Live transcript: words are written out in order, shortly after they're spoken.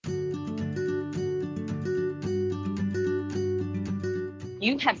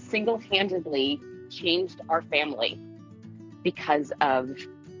You have single-handedly changed our family because of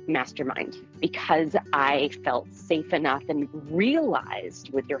Mastermind, because I felt safe enough and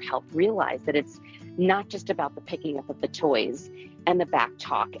realized, with your help, realized that it's not just about the picking up of the toys and the back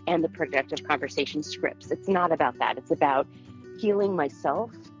talk and the productive conversation scripts. It's not about that. It's about healing myself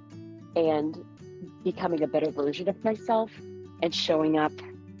and becoming a better version of myself and showing up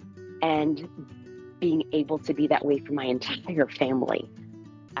and being able to be that way for my entire family.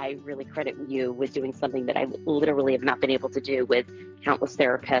 I really credit you with doing something that I literally have not been able to do with countless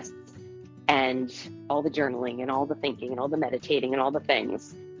therapists and all the journaling and all the thinking and all the meditating and all the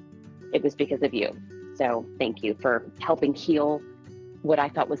things. It was because of you. So thank you for helping heal what I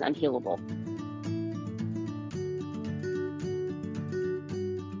thought was unhealable.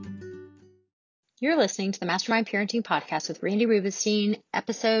 You're listening to the Mastermind Parenting Podcast with Randy Rubenstein,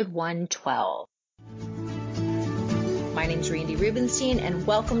 episode 112. My name is Randy Rubenstein, and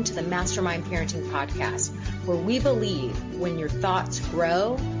welcome to the Mastermind Parenting Podcast, where we believe when your thoughts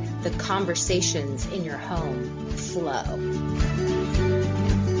grow, the conversations in your home flow.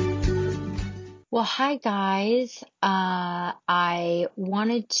 Well, hi guys. I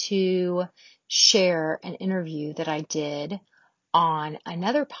wanted to share an interview that I did on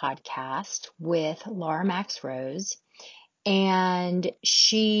another podcast with Laura Max Rose, and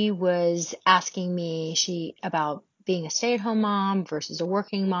she was asking me about being a stay-at-home mom versus a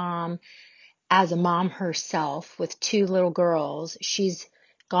working mom. As a mom herself with two little girls, she's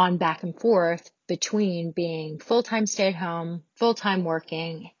gone back and forth between being full-time stay-at-home, full-time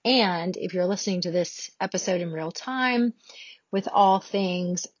working, and if you're listening to this episode in real time, with all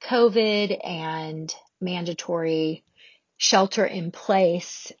things COVID and mandatory shelter in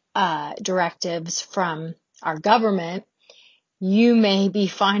place directives from our government, you may be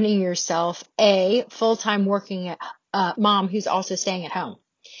finding yourself a full-time working mom who's also staying at home.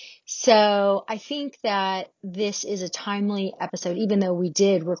 So I think that this is a timely episode, even though we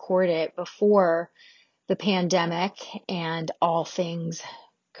did record it before the pandemic and all things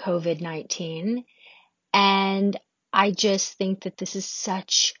COVID-19. And I just think that this is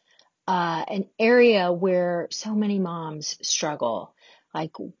such an area where so many moms struggle.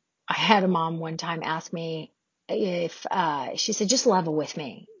 Like, I had a mom one time ask me if, she said, just level with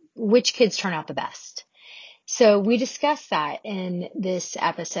me. Which kids turn out the best? So we discussed that in this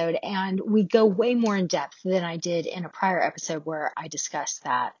episode, and we go way more in depth than I did in a prior episode where I discussed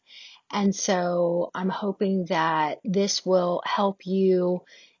that. And so I'm hoping that this will help you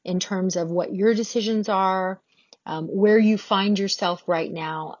in terms of what your decisions are, where you find yourself right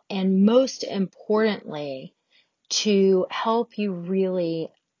now, and most importantly, to help you really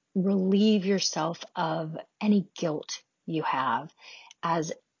relieve yourself of any guilt you have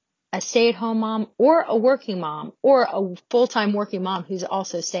as a stay-at-home mom or a working mom or a full-time working mom who's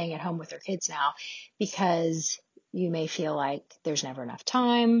also staying at home with her kids now, because you may feel like there's never enough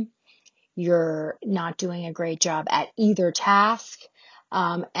time, you're not doing a great job at either task.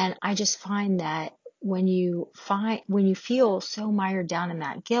 And I just find that when you feel so mired down in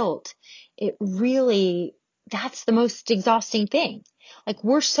that guilt, that's the most exhausting thing. Like,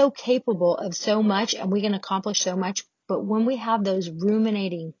 we're so capable of so much and we can accomplish so much. But when we have those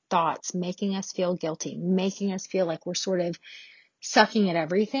ruminating thoughts making us feel guilty, making us feel like we're sort of sucking at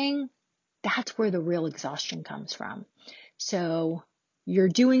everything, that's where the real exhaustion comes from. So you're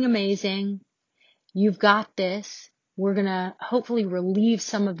doing amazing. You've got this. We're going to hopefully relieve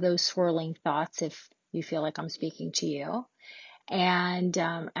some of those swirling thoughts if you feel like I'm speaking to you. And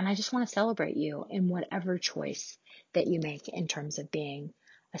I just want to celebrate you in whatever choice that you make in terms of being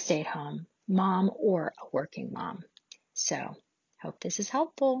a stay-at-home mom or a working mom. So, hope this is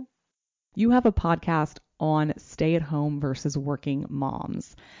helpful. You have a podcast on stay-at-home versus working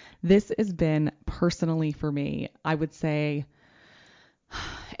moms. This has been personally for me, I would say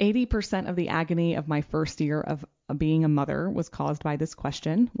 80% of the agony of my first year of being a mother was caused by this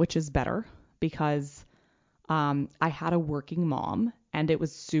question, which is better because I had a working mom and it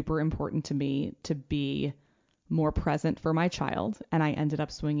was super important to me to be more present for my child. And I ended up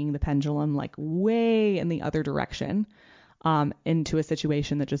swinging the pendulum like way in the other direction, into a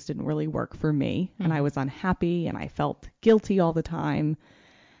situation that just didn't really work for me. Mm-hmm. And I was unhappy and I felt guilty all the time.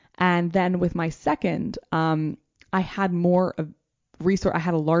 And then with my second, I had more of resource. I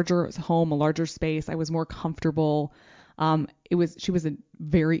had a larger home, a larger space. I was more comfortable. She was a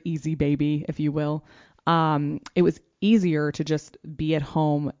very easy baby, if you will. It was easier to just be at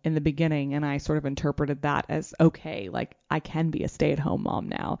home in the beginning. And I sort of interpreted that as, okay, like I can be a stay-at-home mom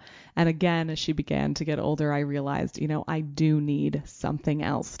now. And again, as she began to get older, I realized, I do need something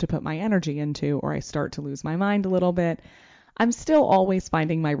else to put my energy into, or I start to lose my mind a little bit. I'm still always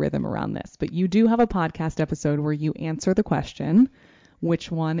finding my rhythm around this, but you do have a podcast episode where you answer the question, which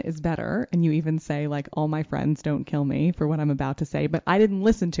one is better? And you even say like, all my friends don't kill me for what I'm about to say, but I didn't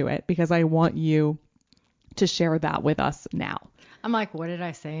listen to it because I want you to share that with us now. I'm like, what did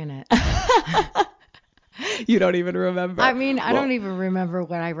I say in it? You don't even remember. I mean, I don't even remember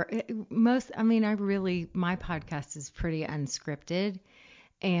what I my podcast is pretty unscripted.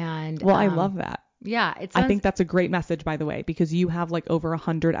 And I love that. Yeah, I think that's a great message, by the way, because you have like over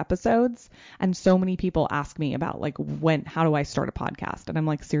 100 episodes, and so many people ask me about like how do I start a podcast? And I'm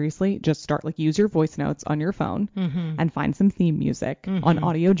like, seriously, just start, like, use your voice notes on your phone and find some theme music on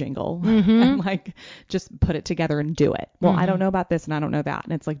Audio Jingle and like just put it together and do it. Well, I don't know about this and I don't know that.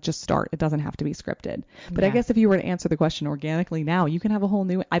 And it's like, just start. It doesn't have to be scripted. But I guess if you were to answer the question organically now, you can have a whole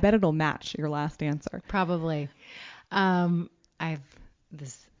new, I bet it'll match your last answer. Probably.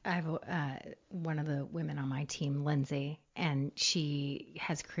 I have one of the women on my team, Lindsay, and she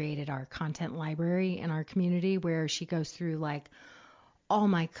has created our content library in our community where she goes through like all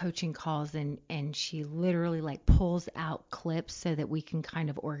my coaching calls and she literally like pulls out clips so that we can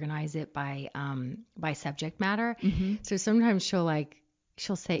kind of organize it by subject matter. So sometimes she'll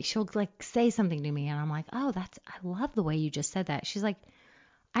say something to me and I'm like, oh, I love the way you just said that. She's like,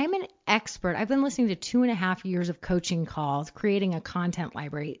 I'm an expert. I've been listening to 2.5 years of coaching calls, creating a content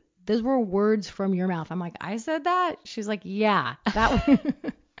library. Those were words from your mouth. I'm like, I said that? She's like, yeah. That one.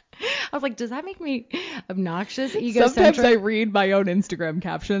 I was like, does that make me obnoxious, egocentric? Sometimes I read my own Instagram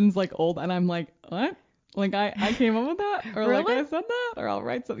captions, like old, and I'm like, what? Like I came up with that? Or really? Like I said that? Or I'll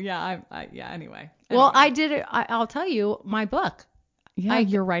write something. Yeah, anyway. Well, I did it. I'll tell you, my book. Yeah,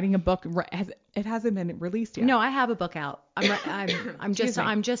 you're writing a book. It hasn't been released yet. No, I have a book out. I'm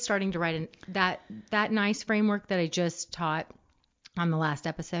just starting to write that NICE framework that I just taught on the last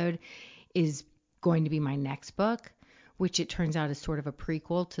episode is going to be my next book, which it turns out is sort of a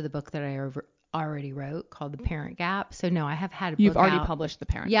prequel to the book that I already wrote called The Parent Gap. So no, I have had a book out. You've already published The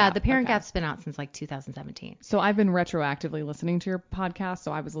Parent Gap. Yeah, The Parent Gap's been out since like 2017. So I've been retroactively listening to your podcast.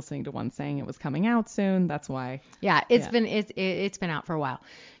 So I was listening to one saying it was coming out soon. That's why. Yeah, it's been out for a while.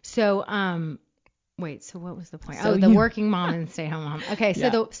 So wait, so what was the point? So the working mom and stay-at-home mom. Okay,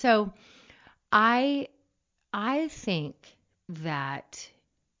 so Yeah. I think that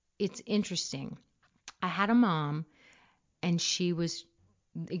it's interesting. I had a mom and she was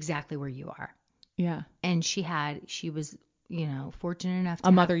exactly where you are. Yeah. And she was, fortunate enough to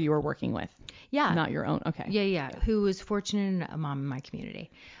a mother you were working with. Yeah. Not your own. Okay. Yeah. Who was fortunate, a mom in my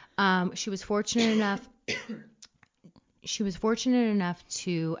community. She was fortunate enough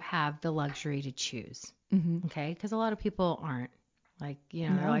to have the luxury to choose. Okay. Because a lot of people aren't like, they're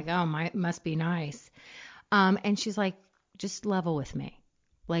like, oh, it must be nice. And she's like, just level with me.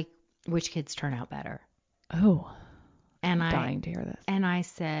 Like, which kids turn out better? Oh, and I'm dying to hear this. And I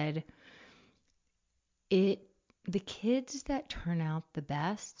said, the kids that turn out the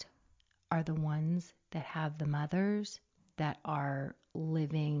best are the ones that have the mothers that are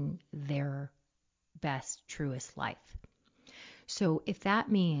living their best, truest life. So if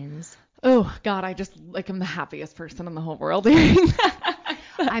that means... Oh, God, I just, I'm the happiest person in the whole world hearing that.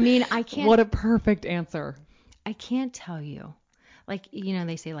 I mean, I can't... What a perfect answer. I can't tell you.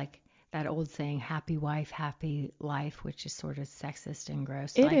 They say, that old saying, happy wife, happy life, which is sort of sexist and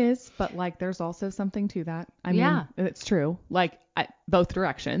gross. It is, but there's also something to that. I mean, it's true. Both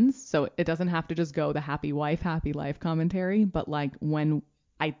directions. So it doesn't have to just go the happy wife, happy life commentary. But when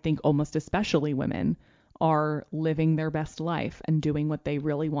I think almost especially women are living their best life and doing what they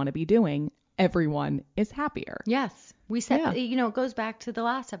really want to be doing, everyone is happier. Yes. We said, it goes back to the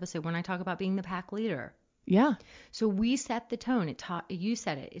last episode when I talk about being the pack leader. Yeah. So we set the tone. You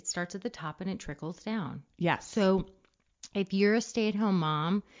said it. It starts at the top and it trickles down. Yes. So if you're a stay-at-home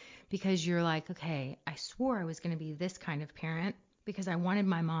mom because you're like, okay, I swore I was going to be this kind of parent because I wanted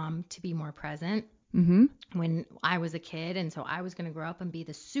my mom to be more present when I was a kid. And so I was going to grow up and be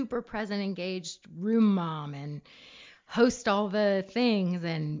the super present, engaged room mom and host all the things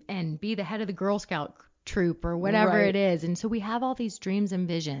and be the head of the Girl Scout troop or whatever it is. And so we have all these dreams and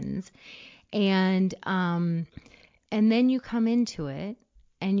visions. And then you come into it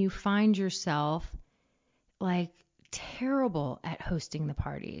and you find yourself terrible at hosting the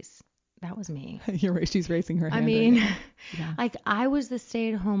parties. That was me. She's raising her hand. I mean, yeah. I was the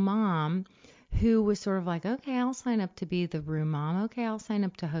stay-at-home mom who was sort of like, okay, I'll sign up to be the room mom. Okay, I'll sign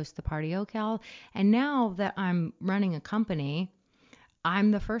up to host the party. Okay, and now that I'm running a company,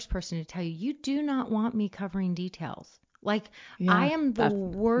 I'm the first person to tell you, you do not want me covering details. I am the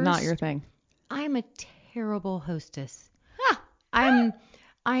worst. Not your thing. I'm a terrible hostess. I'm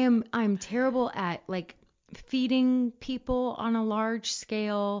terrible at feeding people on a large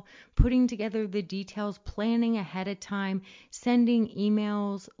scale, putting together the details, planning ahead of time, sending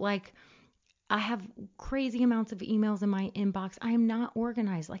emails. Like, I have crazy amounts of emails in my inbox. I am not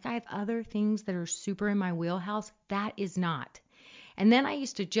organized. Like, I have other things that are super in my wheelhouse. That is not. And then I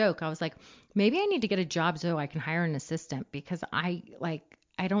used to joke. I was like, maybe I need to get a job so I can hire an assistant, because I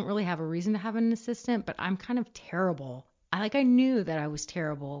don't really have a reason to have an assistant, but I'm kind of terrible. I knew that I was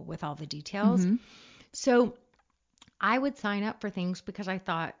terrible with all the details. Mm-hmm. So I would sign up for things because I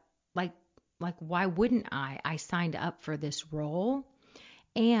thought, like why wouldn't I? I signed up for this role,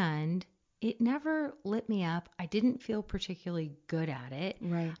 and it never lit me up. I didn't feel particularly good at it.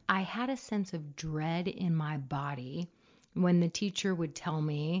 Right. I had a sense of dread in my body when the teacher would tell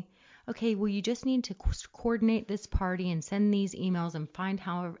me, okay, well, you just need to coordinate this party and send these emails and find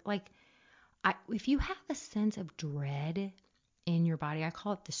however, if you have a sense of dread in your body, I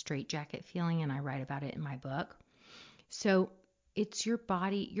call it the straitjacket feeling, and I write about it in my book. So it's your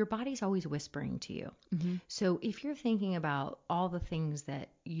body's always whispering to you. Mm-hmm. So if you're thinking about all the things that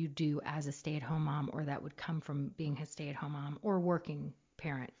you do as a stay-at-home mom, or that would come from being a stay-at-home mom or working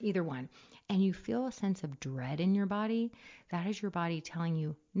parent, either one, and you feel a sense of dread in your body, that is your body telling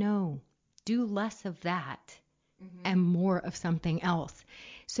you, no, do less of that and more of something else.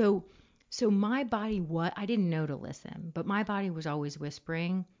 So my body, I didn't know to listen, but my body was always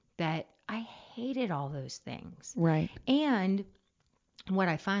whispering that I hated all those things. Right. And what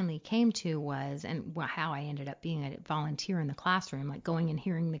I finally came to was, and how I ended up being a volunteer in the classroom, like going and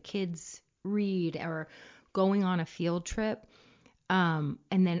hearing the kids read, or going on a field trip, and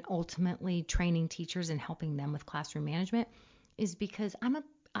then ultimately training teachers and helping them with classroom management, is because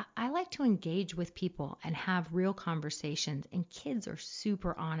I like to engage with people and have real conversations, and kids are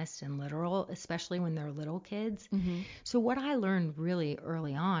super honest and literal, especially when they're little kids. Mm-hmm. So what I learned really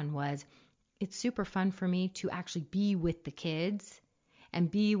early on was it's super fun for me to actually be with the kids and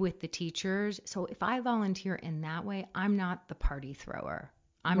be with the teachers. So if I volunteer in that way, I'm not the party thrower.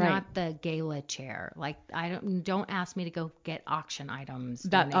 I'm Right. not the gala chair. Like, I don't ask me to go get auction items Oh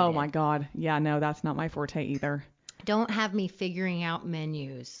donated. my God. Yeah, no, that's not my forte either. Don't have me figuring out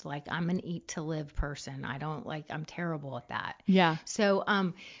menus. Like, I'm an eat to live person. I'm terrible at that. Yeah. So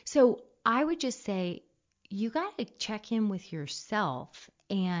I would just say you got to check in with yourself.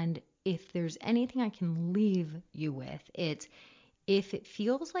 And if there's anything I can leave you with, it's, if it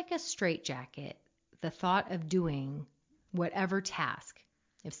feels like a straitjacket, the thought of doing whatever task,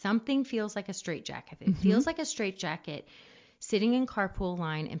 if something feels like a straitjacket, if it feels like a straitjacket, sitting in carpool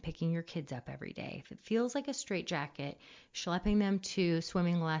line and picking your kids up every day, if it feels like a straitjacket, schlepping them to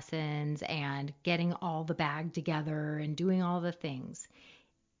swimming lessons and getting all the bag together and doing all the things,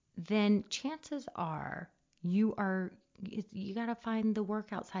 then chances are you got to find the work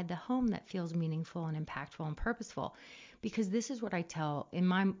outside the home that feels meaningful and impactful and purposeful. Because this is what I tell in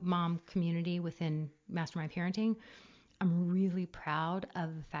my mom community within Mastermind Parenting. I'm really proud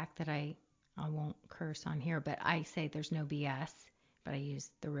of the fact that I won't curse on here, but I say there's no BS, but I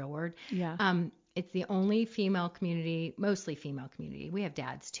use the real word. Yeah. It's the only female community, mostly female community, we have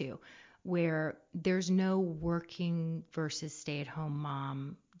dads too, where there's no working versus stay-at-home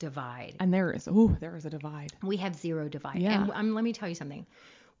mom divide. And there is a divide. We have zero divide. Yeah. And let me tell you something.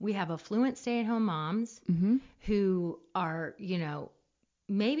 We have affluent stay-at-home moms Mm-hmm. who are,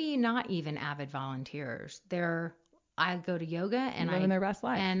 maybe not even avid volunteers. I go to yoga and Living their best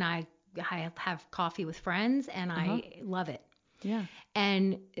life. And I have coffee with friends, and I love it. Yeah.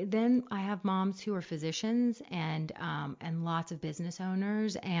 And then I have moms who are physicians and lots of business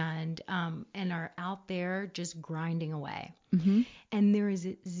owners and are out there just grinding away. Mm-hmm. And there is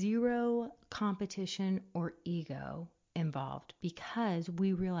zero competition or ego involved, because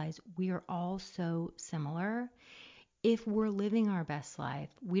we realize we are all so similar. If we're living our best life,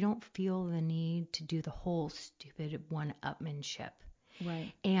 we don't feel the need to do the whole stupid one-upmanship.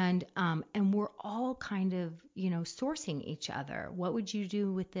 Right. And we're all kind of, sourcing each other. What would you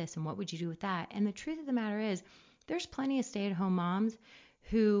do with this? And what would you do with that? And the truth of the matter is, there's plenty of stay-at-home moms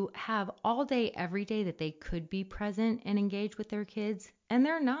who have all day, every day that they could be present and engage with their kids, and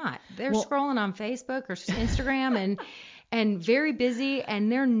they're not. They're scrolling on Facebook or Instagram and very busy,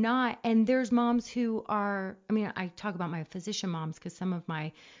 and they're not. And there's moms who are, I talk about my physician moms because some of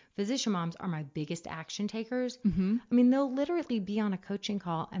my physician moms are my biggest action takers. Mm-hmm. They'll literally be on a coaching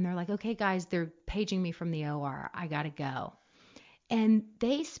call and they're like, okay, guys, they're paging me from the OR. I got to go. And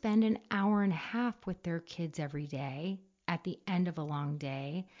they spend an hour and a half with their kids every day at the end of a long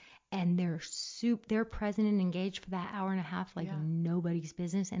day. And they're present and engaged for that hour and a half like nobody's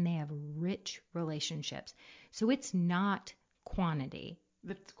business. And they have rich relationships. So it's not quantity.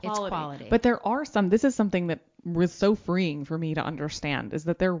 It's quality. It's quality. But there are this is something that was so freeing for me to understand, is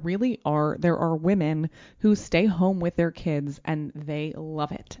that there are women who stay home with their kids and they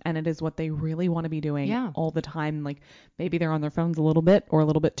love it. And it is what they really want to be doing all the time. Like maybe they're on their phones a little bit or a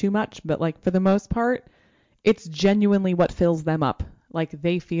little bit too much, but like for the most part, it's genuinely what fills them up. Like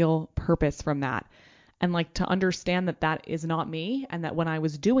they feel purpose from that. And like to understand that that is not me, and that when I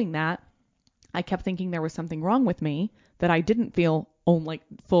was doing that, I kept thinking there was something wrong with me, that I didn't feel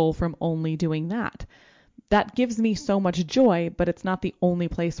full from only doing that. That gives me so much joy, but it's not the only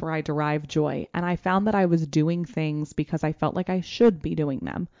place where I derive joy. And I found that I was doing things because I felt like I should be doing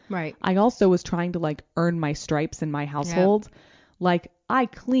them. Right. I also was trying to like earn my stripes in my household. Yep. Like I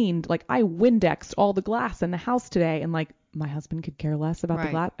cleaned, like I Windexed all the glass in the house today, and like my husband could care less about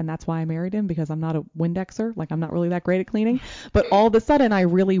the glass, and that's why I married him, because I'm not a Windexer. Like I'm not really that great at cleaning. But all of a sudden I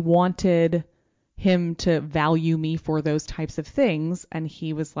really wanted him to value me for those types of things, and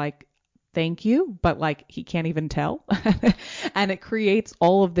he was like, thank you, but like he can't even tell. And it creates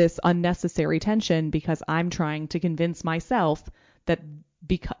all of this unnecessary tension because I'm trying to convince myself that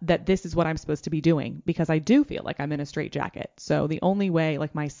this is what I'm supposed to be doing, because I do feel like I'm in a straitjacket. So the only way,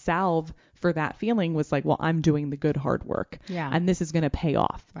 like my salve for that feeling was like, well, I'm doing the good hard work, and this is going to pay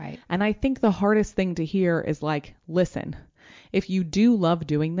off. Right. And I think the hardest thing to hear is like, listen, if you do love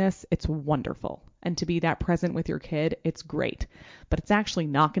doing this, it's wonderful. And to be that present with your kid, it's great. But it's actually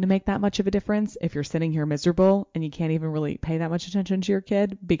not going to make that much of a difference if you're sitting here miserable and you can't even really pay that much attention to your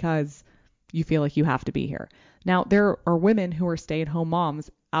kid because you feel like you have to be here. Now, there are women who are stay-at-home moms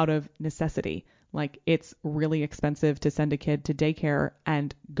out of necessity. Like it's really expensive to send a kid to daycare,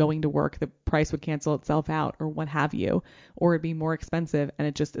 and going to work, the price would cancel itself out or what have you, or it'd be more expensive, and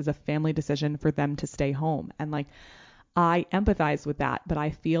it just is a family decision for them to stay home. And like, I empathize with that, but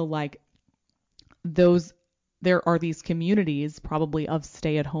I feel like there are these communities probably of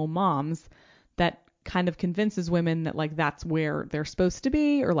stay-at-home moms that kind of convinces women that like that's where they're supposed to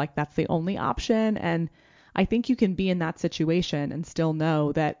be, or like that's the only option. And I think you can be in that situation and still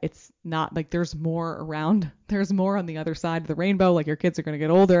know that it's not, like there's more around, there's more on the other side of the rainbow. Like your kids are going to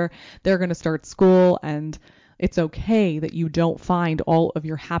get older, they're going to start school, and it's okay that you don't find all of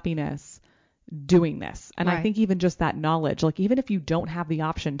your happiness doing this. And I think even just that knowledge, like even if you don't have the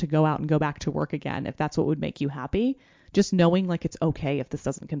option to go out and go back to work again, if that's what would make you happy, just knowing like it's okay if this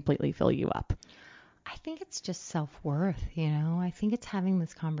doesn't completely fill you up. I think it's just self-worth, you know? I think it's having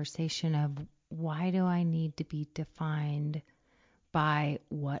this conversation of, why do I need to be defined by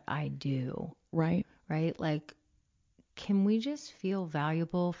what I do? Right. Right? Like, can we just feel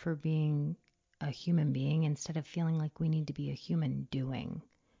valuable for being a human being instead of feeling like we need to be a human doing?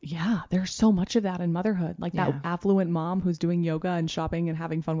 Yeah, there's so much of that in motherhood. Like that affluent mom who's doing yoga and shopping and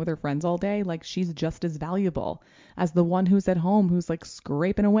having fun with her friends all day, like she's just as valuable as the one who's at home who's like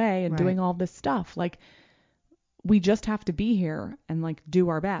scraping away and doing all this stuff. Like we just have to be here and like do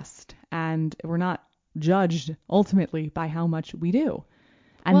our best, and we're not judged ultimately by how much we do.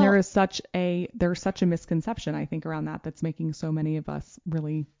 And there's such a misconception, I think, around that that's making so many of us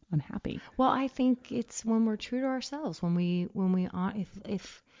really unhappy. Well, I think it's when we're true to ourselves, when we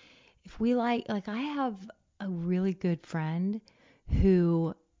if we like I have a really good friend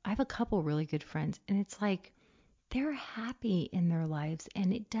I have a couple really good friends, and it's like they're happy in their lives,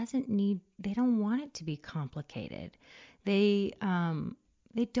 and they don't want it to be complicated. They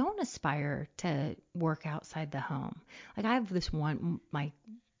don't aspire to work outside the home. Like I have this one, my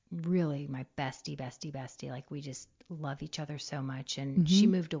bestie. Like we just love each other so much. And she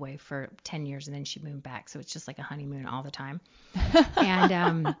moved away for 10 years and then she moved back. So it's just like a honeymoon all the time.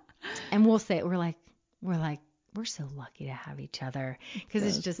 And we'll say, we're so lucky to have each other, because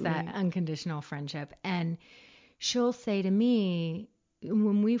it's just that unconditional friendship. And she'll say to me,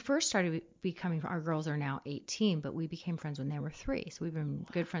 when we first started becoming, our girls are now 18, but we became friends when they were 3. So we've been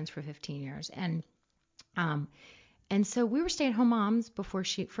good friends for 15 years. And so we were stay-at-home moms for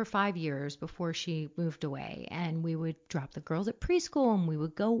 5 years before she moved away. And we would drop the girls at preschool and we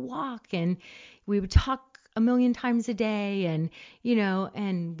would go walk and we would talk a million times a day, and, you know,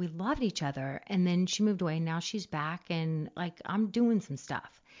 and we loved each other. And then she moved away. Now she's back, and like I'm doing some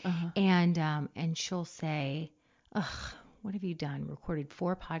stuff. And she'll say, ugh, what have you done? Recorded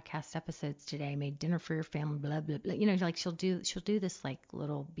 4 podcast episodes today, made dinner for your family, blah, blah, blah. You know, like she'll do this like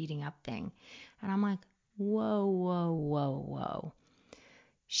little beating up thing. And I'm like, whoa.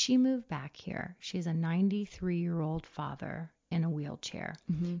 She moved back here. She has a 93-year-old father in a wheelchair.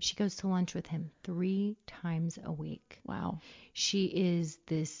 She goes to lunch with him 3 times a week. Wow. She is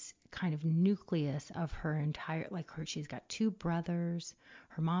this kind of nucleus of her entire, she's got 2 brothers.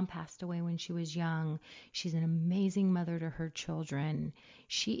 Her mom passed away when she was young. She's an amazing mother to her children.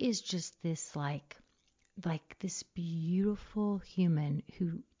 She is just this like this beautiful human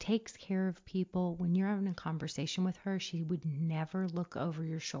who takes care of people. When you're having a conversation with her, she would never look over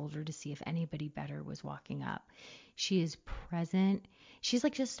your shoulder to see if anybody better was walking up. She is present. She's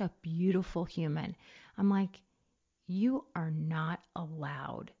like just a beautiful human. I'm like, you are not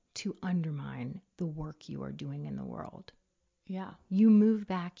allowed to undermine the work you are doing in the world. Yeah. You moved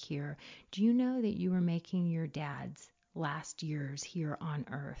back here. Do you know that you were making your dad's last years here on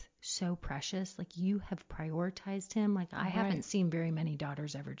earth so precious? Like, you have prioritized him like I haven't seen very many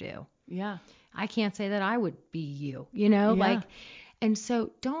daughters ever do. Yeah. I can't say that I would be you, you know, Yeah. and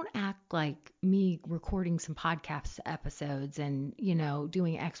so don't act like me recording some podcast episodes and, you know,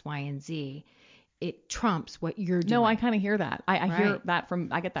 doing X, Y, and Z. It trumps what you're doing. No, I kind of hear that. I hear Right. that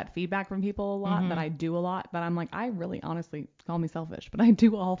I get that feedback from people a lot, that I do a lot, but I'm like, I really honestly, call me selfish, but I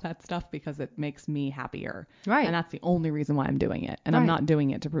do all that stuff because it makes me happier. Right. And that's the only reason why I'm doing it. And Right. I'm not doing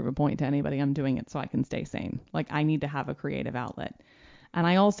it to prove a point to anybody. I'm doing it so I can stay sane. Like, I need to have a creative outlet. And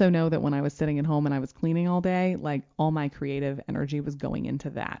I also know that when I was sitting at home and I was cleaning all day, like, all my creative energy was going into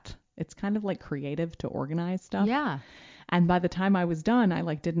that. It's kind of like creative to organize stuff. Yeah. And by the time I was done,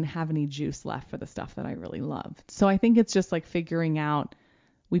 I didn't have any juice left for the stuff that I really loved. So I think it's just figuring out,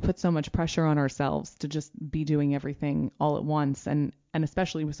 we put so much pressure on ourselves to just be doing everything all at once. And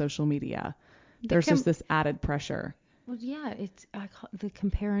especially with social media, there's just this added pressure. Well, yeah, I call it the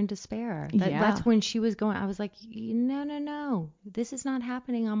compare and despair. Yeah. That's when she was going, I was like, no, this is not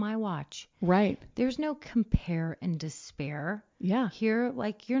happening on my watch. Right. There's no compare and despair. Yeah. Here,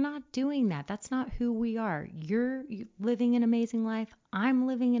 you're not doing that. That's not who we are. You're living an amazing life. I'm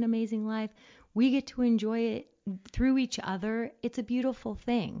living an amazing life. We get to enjoy it through each other. It's a beautiful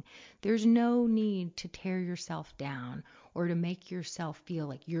thing. There's no need to tear yourself down or to make yourself feel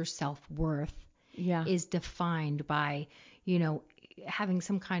like your self-worth is defined by, having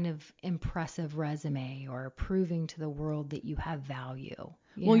some kind of impressive resume or proving to the world that you have value.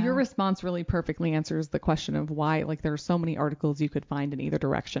 Your response really perfectly answers the question of why, there are so many articles you could find in either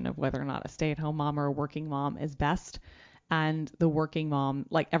direction of whether or not a stay-at-home mom or a working mom is best. And the working mom,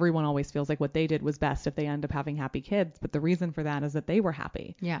 everyone always feels like what they did was best if they end up having happy kids. But the reason for that is that they were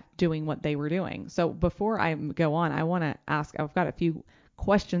happy doing what they were doing. So before I go on, I want to ask, I've got a few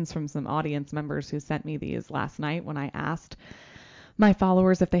questions from some audience members who sent me these last night when I asked my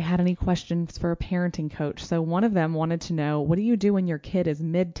followers if they had any questions for a parenting coach. So one of them wanted to know, what do you do when your kid is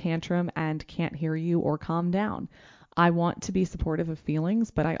mid tantrum and can't hear you or calm down? I want to be supportive of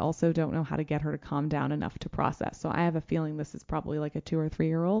feelings, but I also don't know how to get her to calm down enough to process. So I have a feeling this is probably a 2 or 3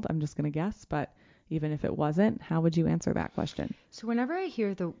 year old. I'm just going to guess, but even if it wasn't, how would you answer that question? So whenever I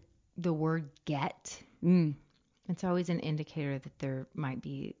hear the word get, it's always an indicator that there might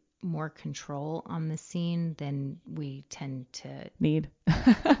be more control on the scene than we tend to need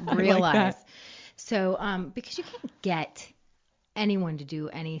realize. So, because you can't get anyone to do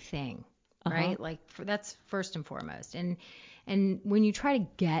anything, right? That's first and foremost. And when you try to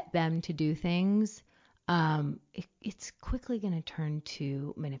get them to do things, it's quickly going to turn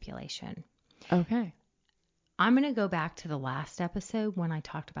to manipulation. Okay. I'm going to go back to the last episode when I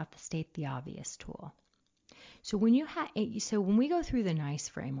talked about the state the obvious tool. So when we go through the NICE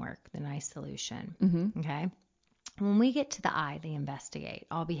framework, the NICE solution, okay, when we get to the I, they investigate,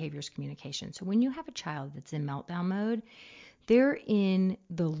 all behaviors communication. So when you have a child that's in meltdown mode, they're in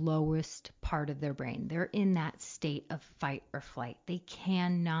the lowest part of their brain. They're in that state of fight or flight. They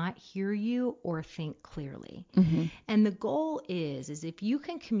cannot hear you or think clearly. And the goal is if you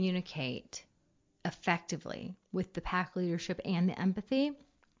can communicate effectively with the pack leadership and the empathy,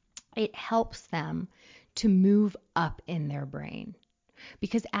 it helps them to move up in their brain.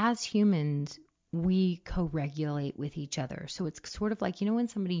 Because as humans, we co-regulate with each other. So it's sort of like, when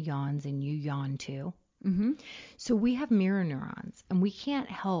somebody yawns and you yawn too. So we have mirror neurons and we can't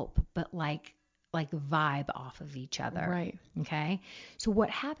help but vibe off of each other. Right. Okay. So what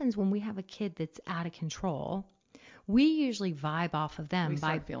happens when we have a kid that's out of control, we usually vibe off of them We by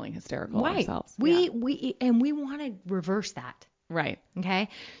start feeling hysterical ourselves. We want to reverse that. Right. Okay.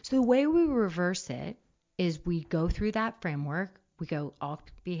 So the way we reverse it is we go through that framework. We go all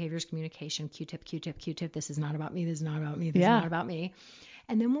behaviors, communication, Q-tip, Q-tip, Q-tip. This is not about me. This is not about me. This is not about me.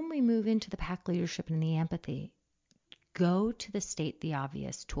 And then when we move into the pack leadership and the empathy, go to the state the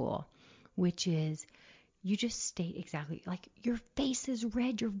obvious tool, which is you just state exactly your face is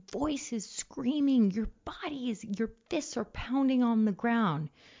red, your voice is screaming, your fists are pounding on the ground.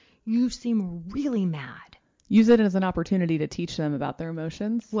 You seem really mad. Use it as an opportunity to teach them about their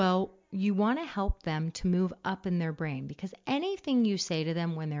emotions. Well, you want to help them to move up in their brain, because anything you say to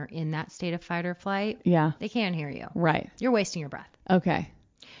them when they're in that state of fight or flight, Yeah. they can't hear you. Right. You're wasting your breath. Okay.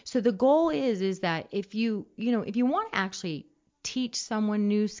 So the goal is that if you want to actually teach someone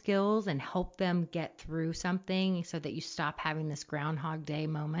new skills and help them get through something so that you stop having this Groundhog Day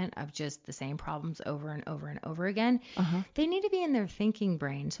moment of just the same problems over and over and over again, they need to be in their thinking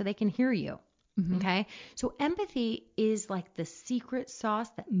brain so they can hear you. Okay. So empathy is like the secret sauce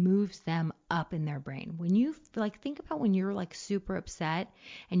that moves them up in their brain. When you think about when you're like super upset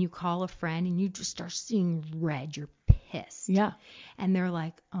and you call a friend and you just start seeing red, you're pissed. Yeah. And they're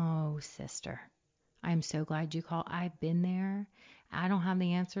like, "Oh, sister, I'm so glad you called. I've been there. I don't have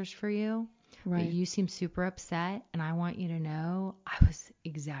the answers for you, Right. but you seem super upset. And I want you to know I was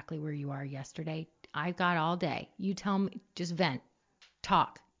exactly where you are yesterday. I've got all day. You tell me, just vent,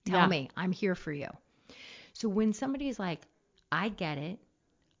 talk, tell me. I'm here for you." So when somebody's like, "I get it.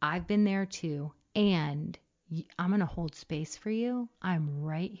 I've been there too. And I'm going to hold space for you. I'm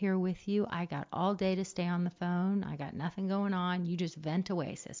right here with you. I got all day to stay on the phone. I got nothing going on. You just vent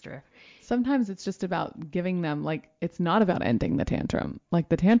away, sister." Sometimes it's just about giving them, like, it's not about ending the tantrum. Like,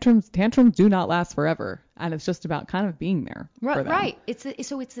 the tantrums do not last forever. And it's just about kind of being there for them. Right.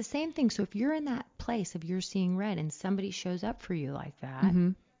 So it's the same thing. So if you're in that place of you're seeing red and somebody shows up for you like that,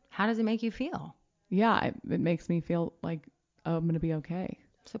 how does it make you feel? Yeah. It makes me feel like, oh, I'm going to be okay.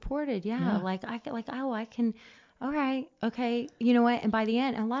 Supported. Yeah. I can, all right. Okay. You know what? And by the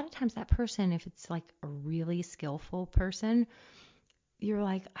end, a lot of times that person, if it's like a really skillful person, you're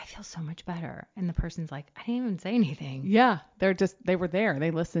like, "I feel so much better." And the person's like, "I didn't even say anything." Yeah. They were there. They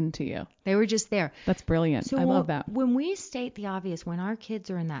listened to you. They were just there. That's brilliant. So I love that. when we state the obvious, when our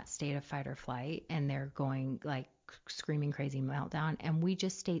kids are in that state of fight or flight and they're going like screaming crazy meltdown, and we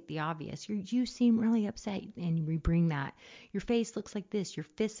just state the obvious, you seem really upset, and we bring that, your face looks like this, your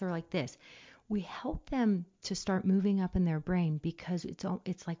fists are like this. We help them to start moving up in their brain, because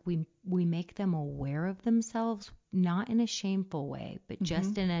it's like we make them aware of themselves, not in a shameful way, but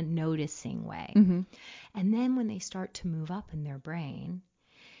just in a noticing way. And then when they start to move up in their brain,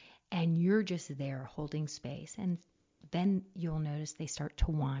 and you're just there holding space, and then you'll notice they start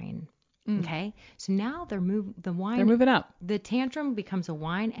to whine. Okay? So now the whine, They're moving up. the tantrum becomes a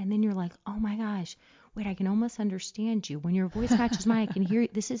whine, and then you're like, "Oh my gosh, wait, I can almost understand you. When your voice matches mine, I can hear you.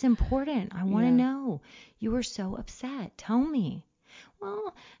 This is important. I want to know. You were so upset. Tell me."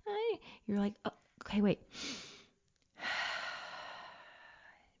 Well, you're like, "Oh, okay, wait.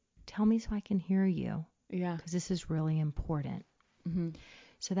 Tell me so I can hear you, Yeah. because this is really important."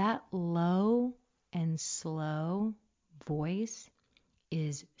 So that low and slow voice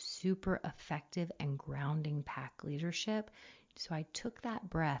is super effective and grounding pack leadership. So I took that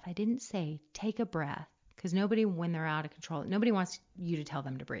breath. I didn't say take a breath, because nobody, when they're out of control, nobody wants you to tell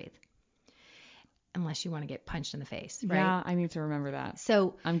them to breathe unless you want to get punched in the face, right? Yeah, I need to remember that.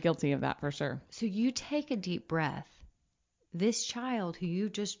 So I'm guilty of that for sure. So you take a deep breath. This child who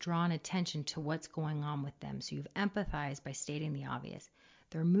you've just drawn attention to what's going on with them, so you've empathized by stating the obvious.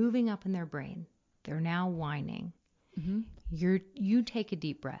 They're moving up in their brain. They're now whining. You take a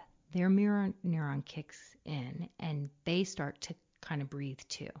deep breath. Their mirror neuron kicks in, and they start to kind of breathe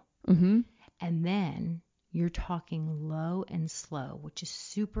too. And then you're talking low and slow, which is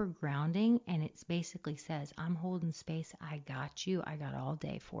super grounding, and it basically says, "I'm holding space. I got you. I got all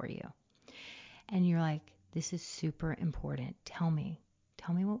day for you." And you're like, "This is super important. Tell me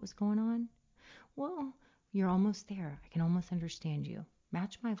what was going on." "Well, you're almost there. I can almost understand you.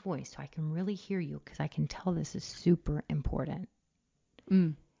 Match my voice so I can really hear you, because I can tell this is super important."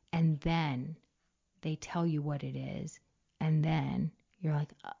 And then they tell you what it is. And then you're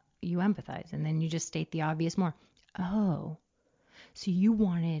like, you empathize. And then you just state the obvious more. "Oh, so you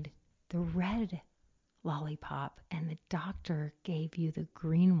wanted the red lollipop and the doctor gave you the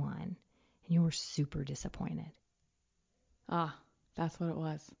green one, and you were super disappointed." Ah, that's what it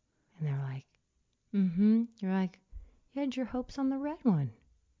was. And they're like, You're like, "You had your hopes on the red one."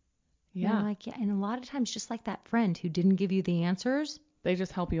 Yeah. And like, yeah. And a lot of times, just like that friend who didn't give you the answers, They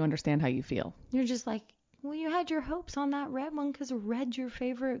just help you understand how you feel. you're just like, "Well, you had your hopes on that red one because red's your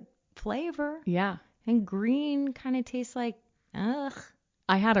favorite flavor. Yeah. And green kind of tastes like, ugh."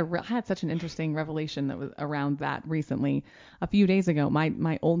 I had such an interesting revelation that was around that recently. A few days ago,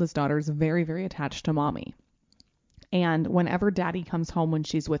 my oldest daughter is very, very attached to mommy. And whenever daddy comes home when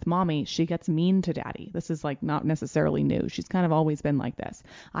she's with mommy, she gets mean to daddy. This is like not necessarily new. She's kind of always been like this.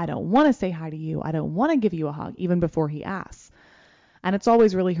 "I don't want to say hi to you. I don't want to give you a hug," even before he asks. And it's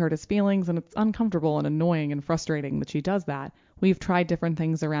always really hurt his feelings, and it's uncomfortable and annoying and frustrating that she does that. We've tried different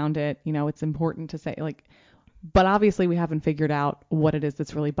things around it. You know, it's important to say, like, But obviously we haven't figured out what it is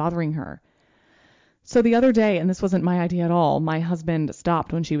that's really bothering her. So the other day, and this wasn't my idea at all, my husband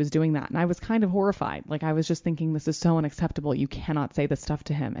stopped when she was doing that. And I was kind of horrified. Like, I was just thinking, this is so unacceptable. You cannot say this stuff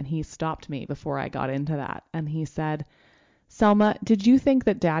to him. And he stopped me before I got into that. And he said, Selma, did you think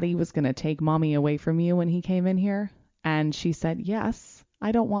that Daddy was going to take Mommy away from you when he came in here? And she said, yes,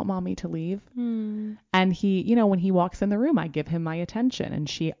 I don't want Mommy to leave. And he, you know, when he walks in the room, I give him my attention. And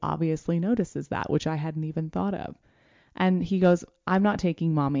she obviously notices that, which I hadn't even thought of. And he goes, I'm not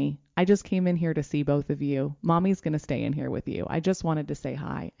taking Mommy. I just came in here to see both of you. Mommy's going to stay in here with you. I just wanted to say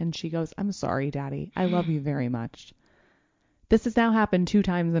hi. And she goes, I'm sorry, Daddy. I love you very much. This has now happened 2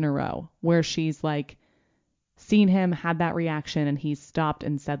 times in a row where she's like seen him, had that reaction, and he's stopped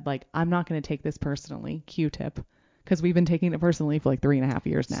and said, like, I'm not going to take this personally. Q-tip. Because we've been taking it personally for like 3.5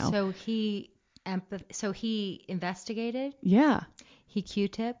 years now. So he investigated. Yeah. He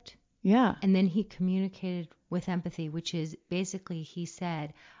Q-tipped. Yeah. And then he communicated with empathy, which is basically he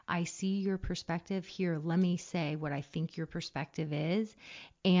said, I see your perspective here. Let me say what I think your perspective is.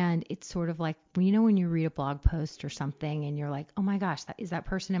 And it's sort of like, you know, when you read a blog post or something and you're like, oh my gosh, is that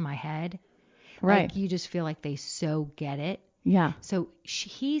person in my head? Right. Like you just feel like they so get it. Yeah. So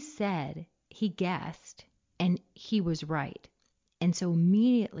he said, he guessed, and he was right. And so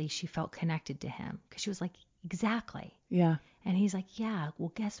immediately she felt connected to him because she was like, exactly. Yeah. And he's like, yeah,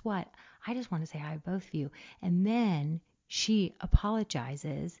 well, guess what? I just want to say hi to both of you. And then she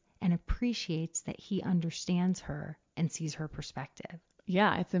apologizes and appreciates that he understands her and sees her perspective.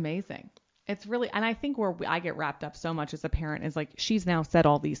 Yeah, it's amazing. It's really, and I think where I get wrapped up so much as a parent is like, she's now said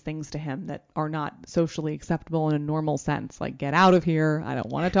all these things to him that are not socially acceptable in a normal sense. Like, get out of here. I don't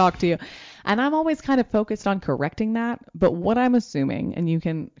want to talk to you. And I'm always kind of focused on correcting that. But what I'm assuming, and you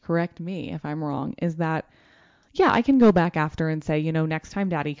can correct me if I'm wrong, is that yeah, I can go back after and say, you know, next time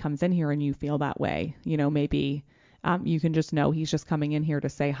Daddy comes in here and you feel that way, you know, maybe you can just know he's just coming in here to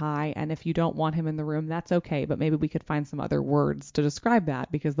say hi. And if you don't want him in the room, that's okay. But maybe we could find some other words to describe that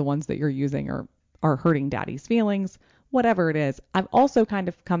because the ones that you're using are hurting Daddy's feelings, whatever it is. I've also kind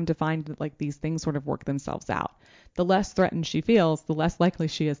of come to find that like these things sort of work themselves out. The less threatened she feels, the less likely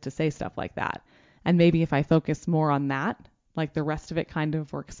she is to say stuff like that. And maybe if I focus more on that, like the rest of it kind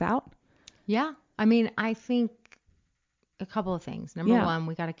of works out. Yeah. I mean, I think a couple of things. Number Yeah. one,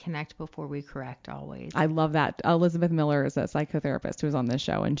 we got to connect before we correct always. I love that. Elizabeth Miller is a psychotherapist who was on this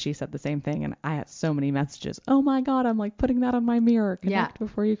show, and she said the same thing. And I had so many messages. Oh my God, I'm like putting that on my mirror. Connect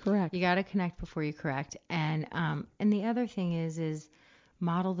before you correct. You got to connect before you correct. And the other thing is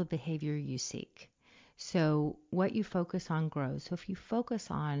model the behavior you seek. So what you focus on grows. So if you focus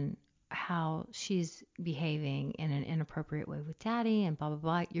on how she's behaving in an inappropriate way with Daddy and blah, blah,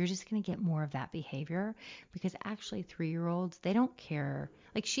 blah, you're just going to get more of that behavior because actually 3-year-olds, they don't care.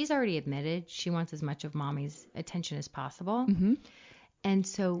 Like she's already admitted she wants as much of Mommy's attention as possible. Mm-hmm. And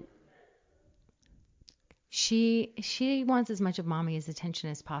so she wants as much of Mommy's attention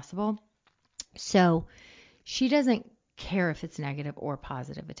as possible. So she doesn't care if it's negative or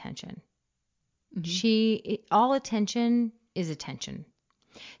positive attention. Mm-hmm. All attention is attention.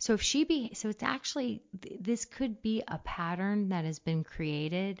 So so it's actually, this could be a pattern that has been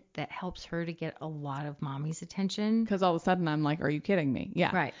created that helps her to get a lot of Mommy's attention. Because all of a sudden I'm like, are you kidding me?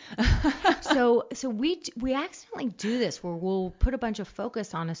 Yeah. Right. So we accidentally do this where we'll put a bunch of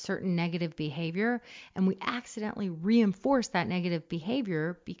focus on a certain negative behavior and we accidentally reinforce that negative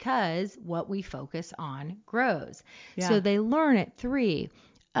behavior because what we focus on grows. Yeah. So they learn at 3.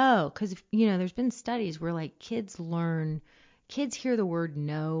 Oh, because, you know, there's been studies where like kids hear the word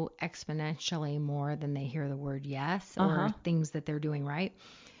no exponentially more than they hear the word yes or things that they're doing right.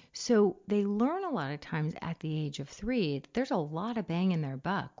 So they learn a lot of times at the age of 3, there's a lot of bang in their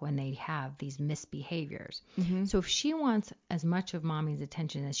buck when they have these misbehaviors. Mm-hmm. So if she wants as much of Mommy's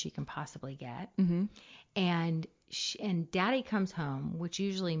attention as she can possibly get, mm-hmm. and Daddy comes home, which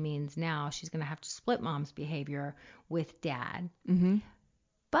usually means now she's going to have to split Mom's behavior with Dad. Mm-hmm.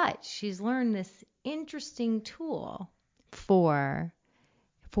 But she's learned this interesting tool for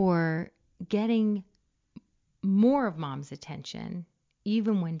getting more of Mom's attention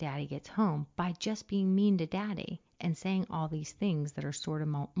even when Daddy gets home by just being mean to Daddy and saying all these things that are sort of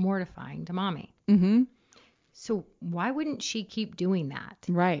mortifying to Mommy. Mm-hmm. So why wouldn't she keep doing that?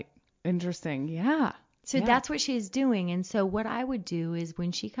 Right. Interesting. Yeah. So that's what she's doing. And so what I would do is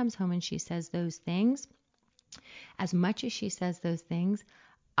when she comes home and she says those things, as much as she says those things,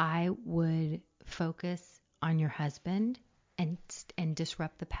 I would focus on your husband and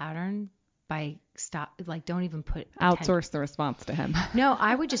disrupt the pattern don't even put Outsource the response to him. No,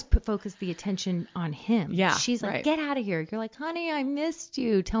 I would just focus the attention on him. Yeah. She's like, right. get out of here. You're like, honey, I missed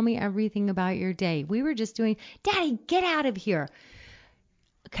you. Tell me everything about your day. We were just doing, Daddy, get out of here.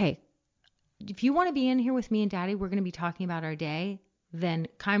 Okay. If you want to be in here with me and Daddy, we're going to be talking about our day. Then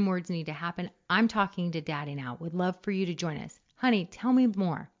kind words need to happen. I'm talking to Daddy now. Would love for you to join us. Honey, tell me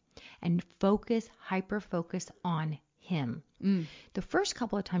more. And hyper focus on him. The first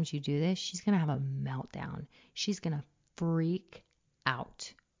couple of times you do this, she's going to have a meltdown. She's going to freak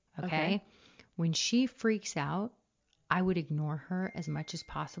out. Okay? When she freaks out, I would ignore her as much as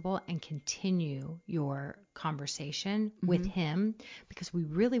possible and continue your conversation with him, because we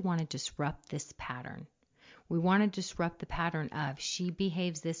really want to disrupt this pattern. We want to disrupt the pattern of she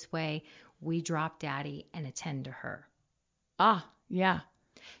behaves this way, we drop Daddy and attend to her. Yeah.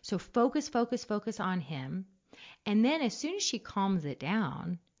 So focus on him. And then as soon as she calms it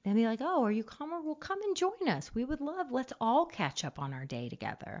down, then be like, oh, are you calmer? Well, come and join us. We would let's all catch up on our day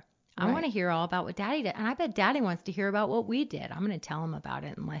together. I want to hear all about what Daddy did. And I bet Daddy wants to hear about what we did. I'm going to tell him about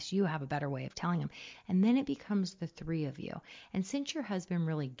it unless you have a better way of telling him. And then it becomes the three of you. And since your husband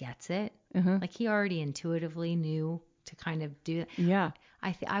really gets it, like he already intuitively knew to kind of do that. Yeah.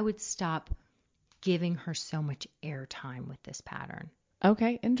 I would stop giving her so much airtime with this pattern.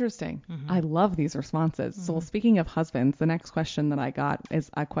 Okay, interesting. I love these responses. So speaking of husbands, the next question that I got is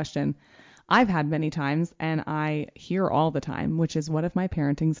a question I've had many times and I hear all the time, which is, what if my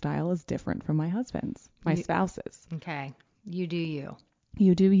parenting style is different from my husband's, my spouse's? Okay. You do you.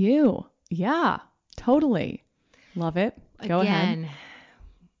 You do you. Yeah, totally. Love it. Go ahead. Again,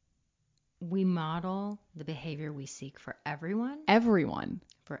 we model the behavior we seek for everyone.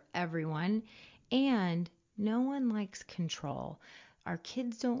 For everyone. And no one likes control. Our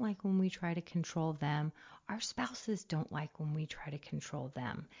kids don't like when we try to control them. Our spouses don't like when we try to control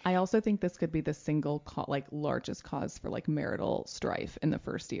them. I also think this could be the single largest cause for marital strife in the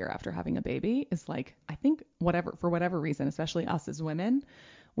first year after having a baby is I think for whatever reason, especially us as women,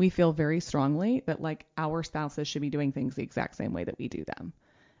 we feel very strongly that our spouses should be doing things the exact same way that we do them.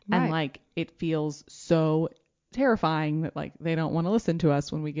 Right. And it feels so terrifying that they don't want to listen to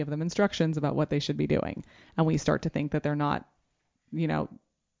us when we give them instructions about what they should be doing. And we start to think that they're not,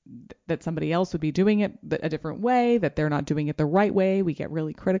 that somebody else would be doing it a different way, that they're not doing it the right way. We get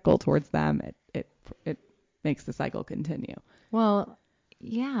really critical towards them. It makes the cycle continue. Well,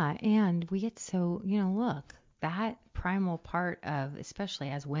 yeah. And we get so, look, that primal part of, especially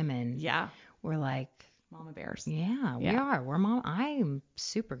as women, we're like mama bears. Yeah, we are. We're I'm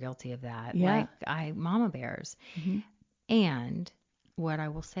super guilty of that. Yeah. Mama bears. Mm-hmm. And what I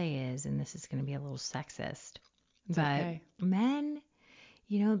will say is, and this is going to be a little sexist, but men,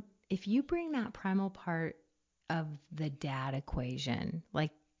 if you bring that primal part of the dad equation,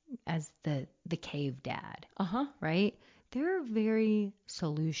 as the cave dad, right? They're very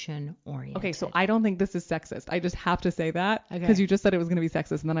solution oriented. Okay, so I don't think this is sexist. I just have to say that because you just said it was going to be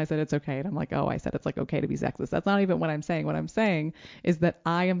sexist, and then I said it's okay, and I'm like, oh, I said it's okay to be sexist. That's not even what I'm saying. What I'm saying is that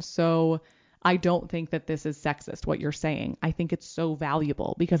I don't think that this is sexist, what you're saying. I think it's so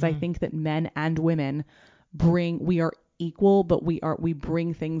valuable because I think that men and women we are equal, but we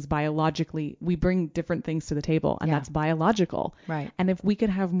bring things biologically, we bring different things to the table, and that's biological. Right. And if we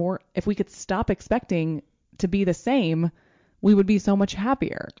could stop expecting to be the same, we would be so much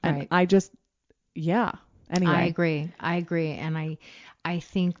happier. And anyway. I agree. And I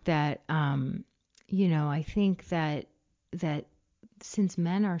think that, I think that since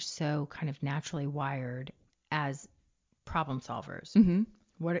men are so kind of naturally wired as problem solvers,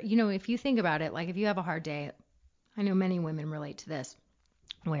 if you think about it, if you have a hard day, I know many women relate to this,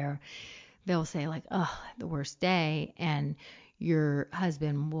 where they'll say oh, the worst day. And your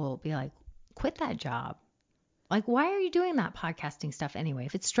husband will be like, quit that job. Why are you doing that podcasting stuff anyway?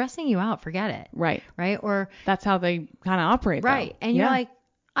 If it's stressing you out, forget it. Right. Right. Or that's how they kind of operate. Right. Though. And you're like,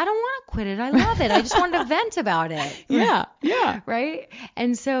 I don't want to quit it. I love it. I just wanted to vent about it. Yeah. Yeah. Right.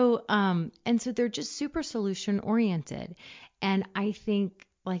 And so they're just super solution oriented. And I think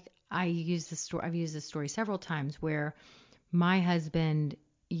I've used this story several times where my husband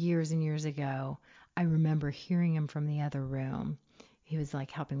years and years ago, I remember hearing him from the other room. He was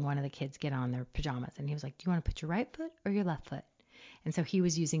helping one of the kids get on their pajamas. And he was like, do you want to put your right foot or your left foot? And so he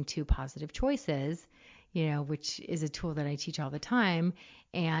was using two positive choices, which is a tool that I teach all the time.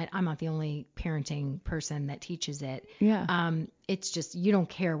 And I'm not the only parenting person that teaches it. Yeah. It's just, you don't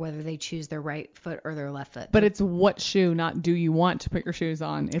care whether they choose their right foot or their left foot. But it's what shoe, not do you want to put your shoes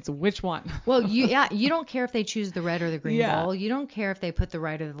on. It's which one. Well, you don't care if they choose the red or the green bowl. You don't care if they put the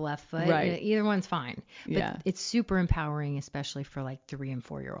right or the left foot. Right. Either one's fine. But Yeah. it's super empowering, especially for like 3 and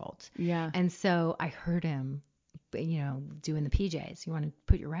 4 year olds. Yeah. And so I heard him, doing the PJs. You want to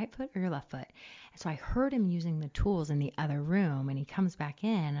put your right foot or your left foot? And so I heard him using the tools in the other room, and he comes back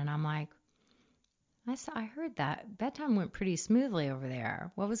in, and I'm like, I heard that bedtime went pretty smoothly over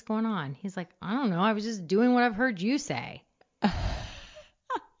there. What was going on? He's like, I don't know. I was just doing what I've heard you say.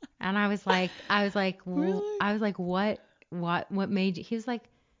 And I was like, well, Really? I was like, what made you? He was like,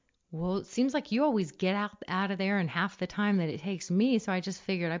 well, it seems like you always get out of there in half the time that it takes me. So I just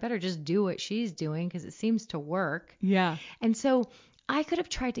figured I better just do what she's doing because it seems to work. Yeah. And so I could have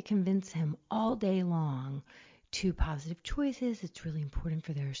tried to convince him all day long to positive choices. It's really important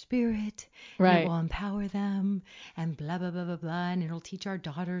for their spirit. Right. And it will empower them and blah, blah, blah, blah, blah. And it'll teach our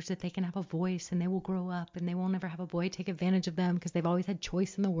daughters that they can have a voice and they will grow up and they will never have a boy take advantage of them because they've always had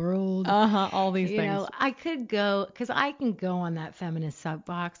choice in the world. All these things. I could go, because I can go on that feminist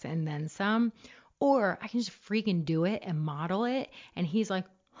soapbox and then some, or I can just freaking do it and model it. And he's like,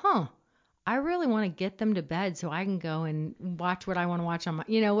 I really want to get them to bed so I can go and watch what I want to watch on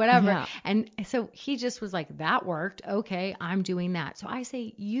my, whatever. Yeah. And so he just was like, that worked. Okay, I'm doing that. So I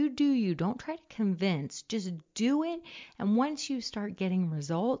say, you do you. Don't try to convince. Just do it. And once you start getting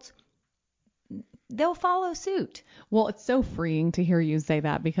results, they'll follow suit. Well, it's so freeing to hear you say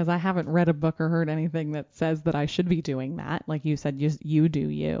that because I haven't read a book or heard anything that says that I should be doing that. Like you said, you do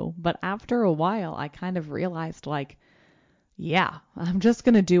you. But after a while, I kind of realized like, yeah, I'm just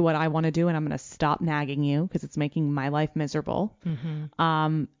going to do what I want to do and I'm going to stop nagging you because it's making my life miserable.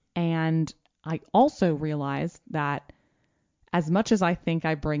 Mm-hmm. And I also realized that as much as I think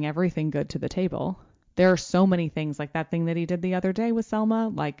I bring everything good to the table, there are so many things like that thing that he did the other day with Selma.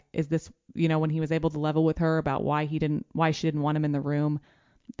 Like, is this, when he was able to level with her about why she didn't want him in the room,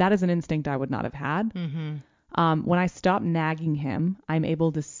 that is an instinct I would not have had. Mm-hmm. When I stop nagging him, I'm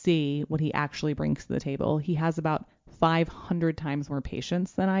able to see what he actually brings to the table. He has about 500 times more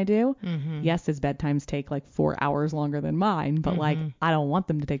patience than I do. Mm-hmm. Yes, his bedtimes take like 4 hours longer than mine, but like I don't want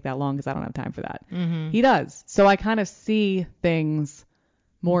them to take that long because I don't have time for that. Mm-hmm. He does. So I kind of see things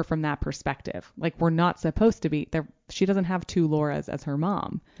more from that perspective. Like we're not supposed to be there. She doesn't have 2 Lauras as her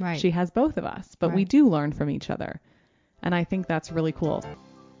mom. Right. She has both of us, but we do learn from each other. And I think that's really cool.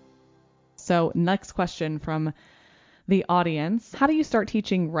 So next question from the audience. How do you start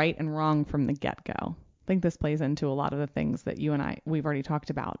teaching right and wrong from the get-go? I think this plays into a lot of the things that you and we've already talked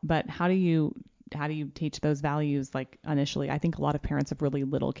about, but how do you teach those values like initially? I think a lot of parents of really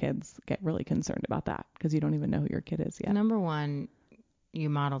little kids get really concerned about that because you don't even know who your kid is yet. Number one, you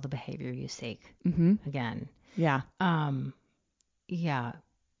model the behavior you seek. Mm-hmm. Again. Yeah. Yeah.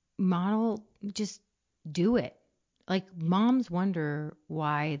 Model, just do it. Like moms wonder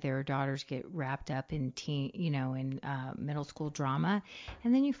why their daughters get wrapped up in middle school drama.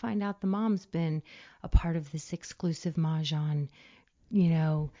 And then you find out the mom's been a part of this exclusive mahjong,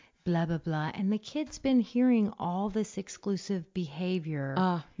 blah, blah, blah. And the kid's been hearing all this exclusive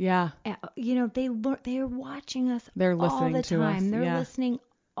behavior. Yeah. They're watching us They're all listening the to time. us. They're listening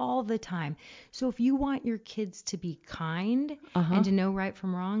all the time. So if you want your kids to be kind Uh-huh. and to know right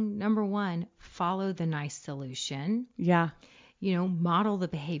from wrong, number one, follow the nice solution. Yeah. Model the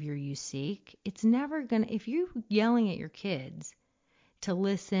behavior you seek. It's never if you're yelling at your kids to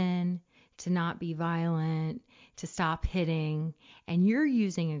listen, to not be violent, to stop hitting, and you're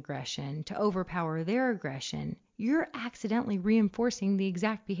using aggression to overpower their aggression, you're accidentally reinforcing the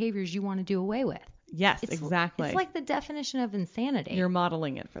exact behaviors you want to do away with. Yes, exactly. It's like the definition of insanity. You're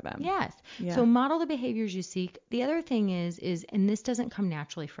modeling it for them. Yes. Yeah. So model the behaviors you seek. The other thing is, and this doesn't come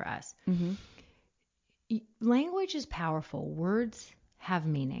naturally for us. Mm-hmm. Language is powerful. Words have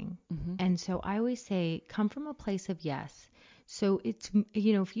meaning. Mm-hmm. And so I always say, come from a place of yes. So it's,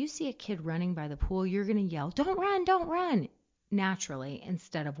 if you see a kid running by the pool, you're going to yell, don't run, naturally,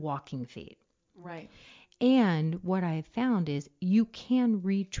 instead of walking feet. Right. And what I've found is you can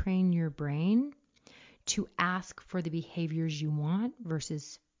retrain your brain to ask for the behaviors you want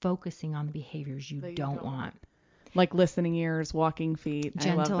versus focusing on the behaviors you don't want. Like listening ears, walking feet,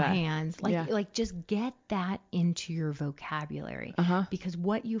 gentle I love that. hands, like just get that into your vocabulary, because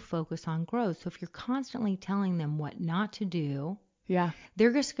what you focus on grows. So if you're constantly telling them what not to do,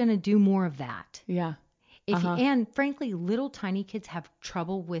 they're just going to do more of that. Yeah. And frankly, little tiny kids have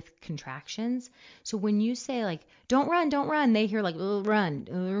trouble with contractions. So when you say like, don't run, they hear like,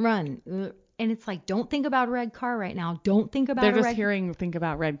 run. it's like, don't think about a red car right now. Don't think about They're just hearing, think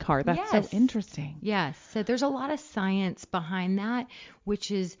about red car. That's so interesting. Yes. So there's a lot of science behind that,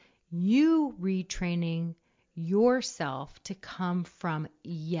 which is you retraining yourself to come from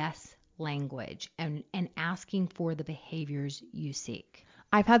yes language and asking for the behaviors you seek.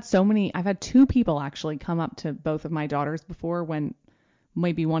 I've had two people actually come up to both of my daughters before when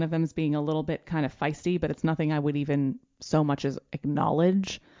maybe one of them is being a little bit kind of feisty, but it's nothing I would even so much as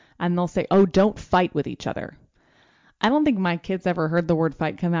acknowledge. And they'll say, oh, don't fight with each other. I don't think my kids ever heard the word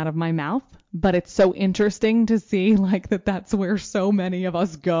fight come out of my mouth, but it's so interesting to see like that's where so many of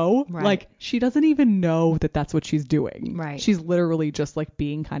us go. Right. Like she doesn't even know that that's what she's doing. Right. She's literally just like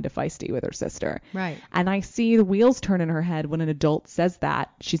being kind of feisty with her sister. Right. And I see the wheels turn in her head when an adult says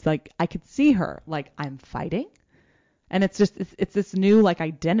that. She's like, I could see her like, I'm fighting. And it's just, it's this new like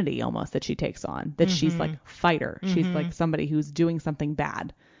identity almost that she takes on, that she's like fighter. She's like somebody who's doing something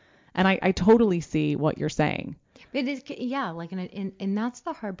bad. And I totally see what you're saying. It is, yeah, like, and that's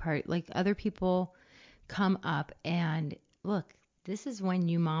the hard part. Like other people come up and look, this is when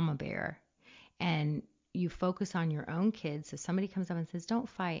you mama bear and you focus on your own kids. So somebody comes up and says, don't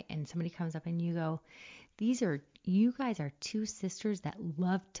fight. And somebody comes up and you go, you guys are two sisters that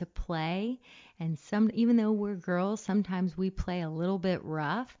love to play. And even though we're girls, sometimes we play a little bit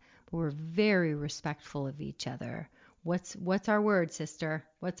rough, but we're very respectful of each other. What's our word, sister?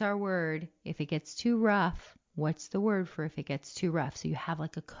 What's our word? If it gets too rough, what's the word for if it gets too rough? So you have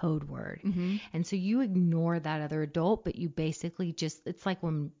like a code word. Mm-hmm. And so you ignore that other adult, but you basically it's like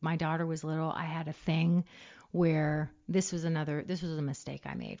when my daughter was little, I had a thing where this was a mistake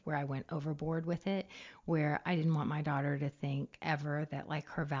I made where I went overboard with it, where I didn't want my daughter to think ever that like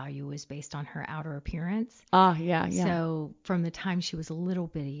her value was based on her outer appearance. Yeah. So from the time she was a little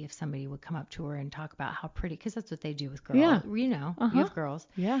bitty, if somebody would come up to her and talk about how pretty, because that's what they do with girls. Yeah. You have girls.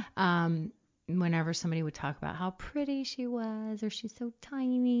 Yeah. Whenever somebody would talk about how pretty she was or she's so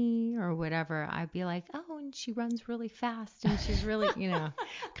tiny or whatever, I'd be like, oh, and she runs really fast and she's really, kind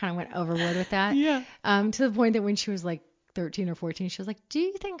of went overboard with that. Yeah. To the point that when she was like 13 or 14, she was like, do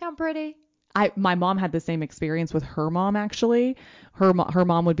you think I'm pretty? My mom had the same experience with her mom, actually. Her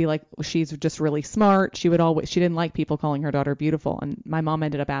mom would be like, she's just really smart. She didn't like people calling her daughter beautiful. And my mom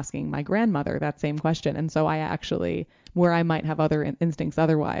ended up asking my grandmother that same question. And so I actually, where I might have other instincts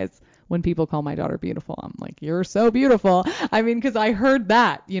otherwise, when people call my daughter beautiful, I'm like, you're so beautiful. I mean, because I heard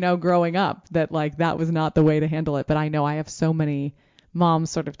that, growing up, that like that was not the way to handle it. But I know I have so many moms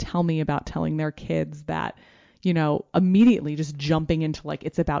sort of tell me about telling their kids that, immediately just jumping into like,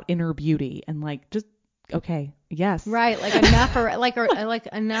 it's about inner beauty and like, just, okay, yes. Right. Like enough or like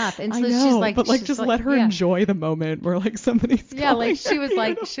enough. And so I know, she's like, but like, just let her enjoy the moment where like somebody's like she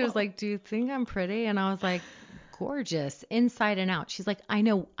was like, do you think I'm pretty? And I was like, gorgeous inside and out. She's like, I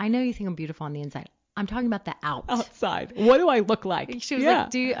know you think I'm beautiful on the inside. I'm talking about the outside. What do I look like? She was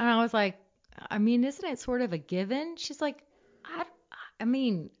like, and I was like, I mean, isn't it sort of a given? She's like,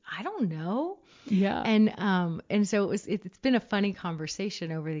 I don't know. Yeah. And so it's been a funny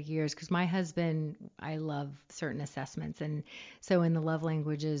conversation over the years because my husband, I love certain assessments. And so in the love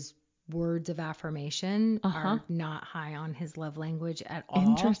languages, words of affirmation are not high on his love language at all.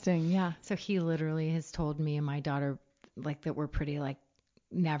 Interesting. Yeah. So he literally has told me and my daughter like that we're pretty, like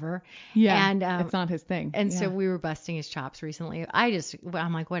never. Yeah. And it's not his thing. And so we were busting his chops recently.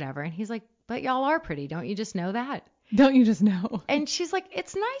 I'm like, whatever. And he's like, but y'all are pretty. Don't you just know that? Don't you just know? And she's like,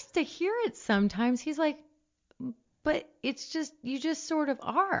 it's nice to hear it sometimes. He's like, but it's just, you just sort of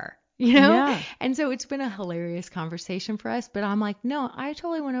are, Yeah. And so it's been a hilarious conversation for us, but I'm like, no, I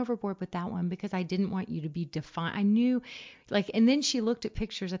totally went overboard with that one because I didn't want you to be defined. I knew and then she looked at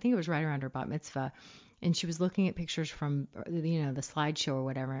pictures. I think it was right around her bat mitzvah. And she was looking at pictures from, the slideshow or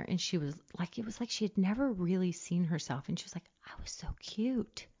whatever. And she was like, it was like she had never really seen herself. And she was like, I was so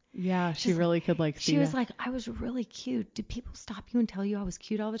cute. Yeah, she really could see She was like, I was really cute. Did people stop you and tell you I was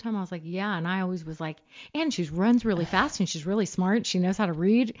cute all the time? I was like, yeah. And I always was like, and she runs really fast and she's really smart. She knows how to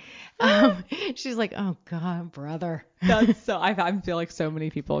read. She's like, oh God, brother. That's so, I feel like so many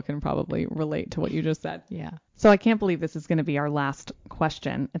people can probably relate to what you just said. Yeah. So I can't believe this is going to be our last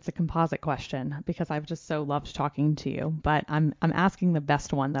question. It's a composite question because I've just so loved talking to you, but I'm asking the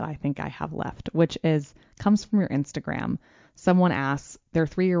best one that I think I have left, which comes from your Instagram. Someone asks, their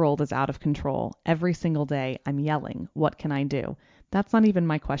 3-year-old is out of control. Every single day I'm yelling. What can I do? That's not even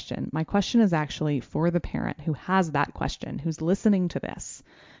my question. My question is actually for the parent who has that question, who's listening to this,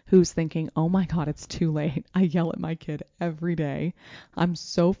 who's thinking, oh my God, it's too late. I yell at my kid every day. I'm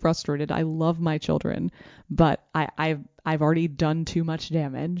so frustrated. I love my children, but I've already done too much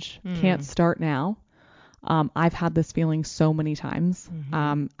damage. Can't start now. I've had this feeling so many times.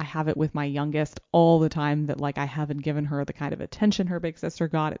 I have it with my youngest all the time that like I haven't given her the kind of attention her big sister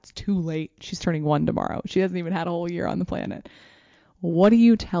got. It's too late. She's turning 1 tomorrow. She hasn't even had a whole year on the planet. What do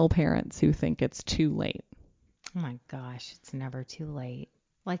you tell parents who think it's too late? Oh my gosh, it's never too late.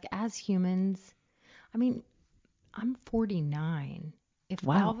 Like as humans, I mean, I'm 49. If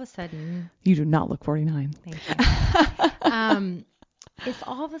Wow. all of a sudden, You do not look 49. thank you. If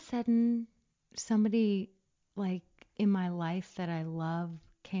all of a sudden somebody like in my life that I love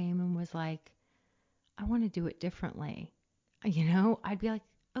came and was like, I want to do it differently, I'd be like,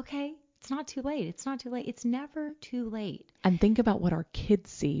 okay, it's not too late. It's not too late. It's never too late. And think about what our kids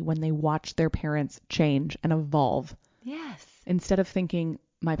see when they watch their parents change and evolve. Yes. Instead of thinking,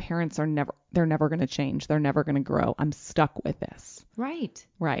 my parents they're never going to change. They're never going to grow. I'm stuck with this. Right.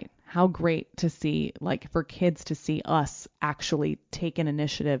 Right. How great to see, like for kids to see us actually take an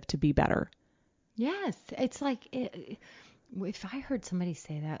initiative to be better. Yes. It's like, if I heard somebody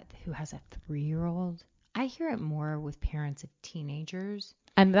say that who has a 3-year-old, I hear it more with parents of teenagers.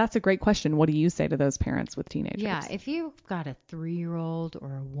 And that's a great question. What do you say to those parents with teenagers? Yeah. If you've got a 3-year-old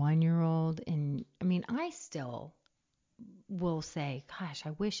or a 1-year-old, and I mean, I still will say, gosh,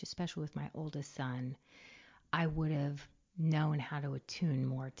 I wish, especially with my oldest son, I would have known how to attune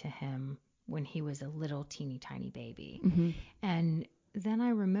more to him when he was a little teeny tiny baby. And then I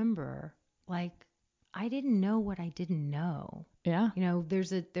remember, like, I didn't know what I didn't know. Yeah.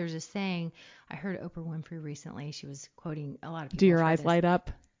 There's a saying. I heard Oprah Winfrey recently. She was quoting a lot of people. Do your eyes light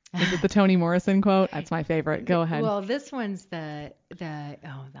up? Is it the Toni Morrison quote? That's my favorite. Go ahead. Well, this one's the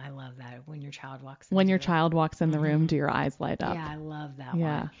I love that. When your child walks in When the your room. child walks in the room, do your eyes light up? Yeah, I love that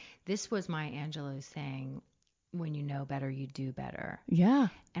Yeah. one. This was Maya Angelou saying, when you know better, you do better. Yeah.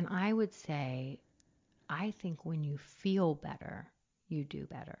 And I would say, I think when you feel better, you do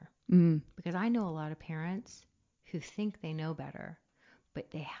better. Because I know a lot of parents who think they know better,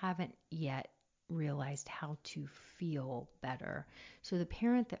 but they haven't yet realized how to feel better. So the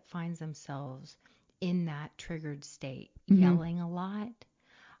parent that finds themselves in that triggered state, yelling a lot,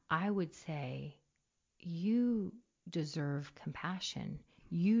 I would say, you deserve compassion.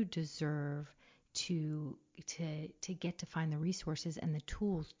 You deserve to get to find the resources and the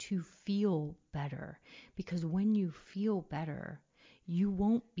tools to feel better. Because when you feel better, you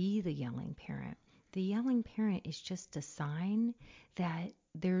won't be the yelling parent. The yelling parent is just a sign that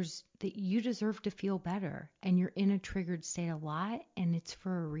that you deserve to feel better, and you're in a triggered state a lot, and it's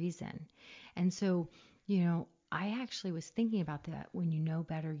for a reason. And so, I actually was thinking about that. When you know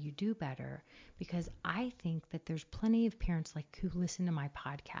better, you do better, because I think that there's plenty of parents like who listen to my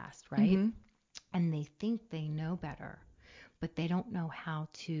podcast, right? And they think they know better, but they don't know how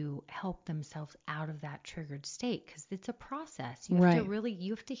to help themselves out of that triggered state, because it's a process. You have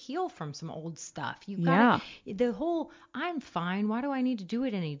you have to heal from some old stuff. You've got the whole, I'm fine, why do I need to do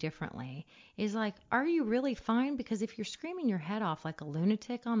it any differently, is like, are you really fine? Because if you're screaming your head off like a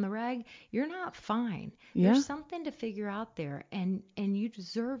lunatic on the reg, you're not fine. There's something to figure out there, and you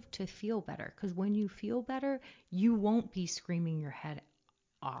deserve to feel better, because when you feel better, you won't be screaming your head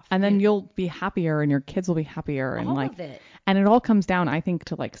off. And then you'll be happier and your kids will be happier. And all like, of it. And it all comes down, I think,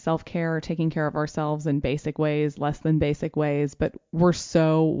 to like self-care, taking care of ourselves in basic ways, less than basic ways. But we're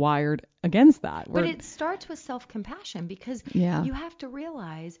so wired against that. But it starts with self-compassion, because you have to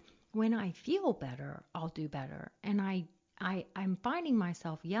realize, when I feel better, I'll do better. And I'm finding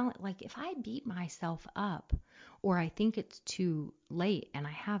myself yelling, like if I beat myself up, or I think it's too late and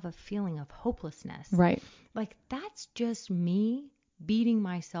I have a feeling of hopelessness. Right. Like that's just me beating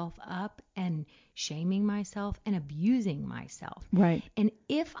myself up and shaming myself and abusing myself. Right. And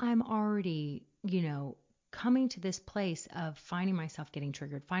if I'm already, coming to this place of finding myself getting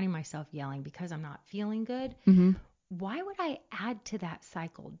triggered, finding myself yelling because I'm not feeling good, why would I add to that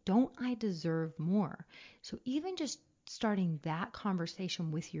cycle? Don't I deserve more? So even just starting that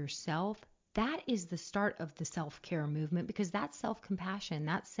conversation with yourself, that is the start of the self-care movement, because that's self-compassion.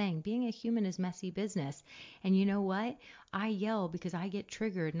 That's saying being a human is messy business. And you know what? I yell because I get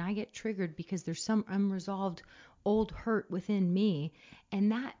triggered, and I get triggered because there's some unresolved old hurt within me,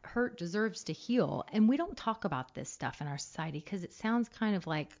 and that hurt deserves to heal. And we don't talk about this stuff in our society because it sounds kind of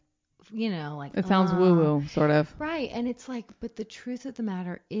like, it sounds woo-woo, sort of. Right. And it's like, but the truth of the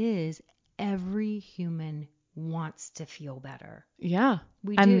matter is, every human wants to feel better. Yeah.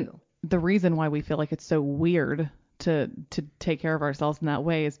 We and do. The reason why we feel like it's so weird to take care of ourselves in that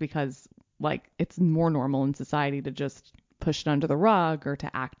way is because like it's more normal in society to just push it under the rug, or to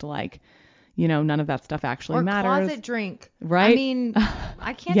act like, none of that stuff actually matters. Or closet drink. Right. I mean,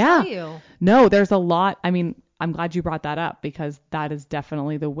 I can't tell you. No, there's a lot. I mean, I'm glad you brought that up, because that is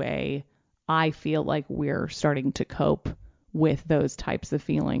definitely the way I feel like we're starting to cope with those types of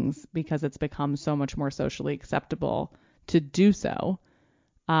feelings because it's become so much more socially acceptable to do so,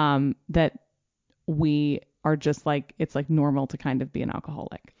 that we are just like, it's like normal to kind of be an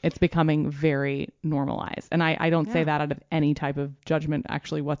alcoholic. It's becoming very normalized. And I don't say that out of any type of judgment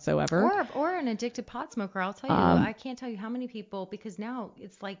actually whatsoever. Or an addicted pot smoker. I'll tell you, I can't tell you how many people, because now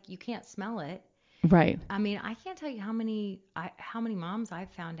it's like you can't smell it. Right. I mean, I can't tell you how many moms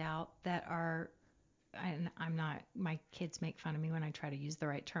I've found out that are, and I'm not, my kids make fun of me when I try to use the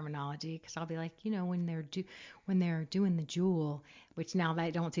right terminology, because I'll be like, when they're doing the Juul, which now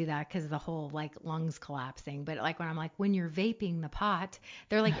they don't do that because of the whole like lungs collapsing. But like when I'm like, when you're vaping the pot,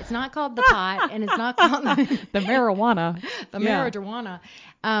 they're like, it's not called the pot and it's not called the marijuana. Marijuana.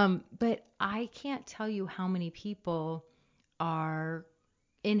 But I can't tell you how many people are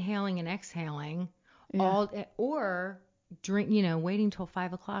inhaling and exhaling or drink, waiting till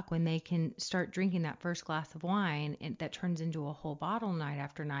 5:00 when they can start drinking that first glass of wine, and that turns into a whole bottle night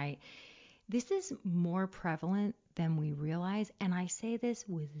after night. This is more prevalent than we realize. And I say this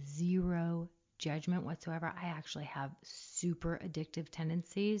with zero judgment whatsoever. I actually have super addictive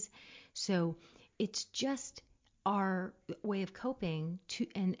tendencies. So it's just our way of coping to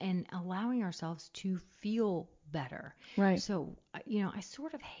and allowing ourselves to feel better. Right. So, I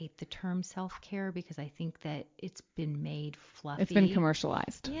sort of hate the term self-care because I think that it's been made fluffy. It's been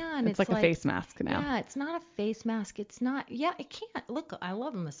commercialized. Yeah. And it's like a face mask now. Yeah. It's not a face mask. It's not, it can't look, I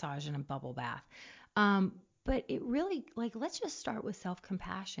love a massage and a bubble bath. But it really, like, let's just start with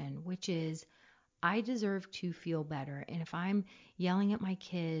self-compassion, which is, I deserve to feel better. And if I'm yelling at my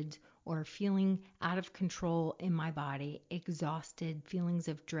kids or feeling out of control in my body, exhausted, feelings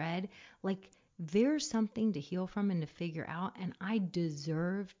of dread, like, there's something to heal from and to figure out. And I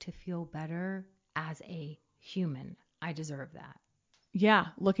deserve to feel better as a human. I deserve that. Yeah.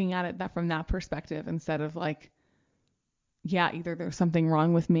 Looking at it from that perspective, instead of like, yeah, either there's something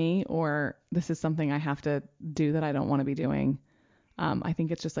wrong with me or this is something I have to do that I don't want to be doing. I think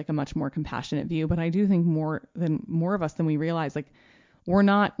it's just like a much more compassionate view. But I do think more of us than we realize, like, we're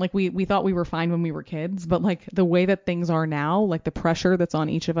not like, we thought we were fine when we were kids, but like the way that things are now, like the pressure that's on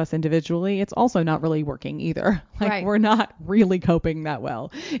each of us individually, it's also not really working either. Like Right. We're not really coping that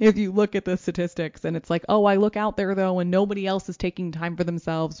well. If you look at the statistics and it's like, oh, I look out there though and nobody else is taking time for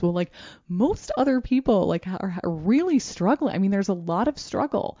themselves. Well, like most other people like are really struggling. I mean, there's a lot of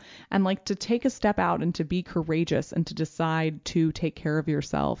struggle, and like to take a step out and to be courageous and to decide to take care of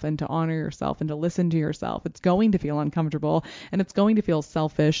yourself and to honor yourself and to listen to yourself. It's going to feel uncomfortable and it's going to feel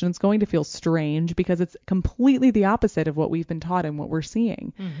selfish and it's going to feel strange because it's completely the opposite of what we've been taught and what we're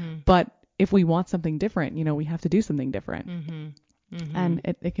seeing. Mm-hmm. But if we want something different, we have to do something different. Mm-hmm. Mm-hmm.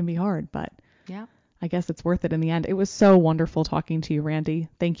 And it can be hard, but yeah, I guess it's worth it in the end. It was so wonderful talking to you, Randy.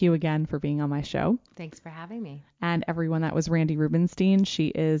 Thank you again for being on my show. Thanks for having me. And everyone, that was Randy Rubenstein. She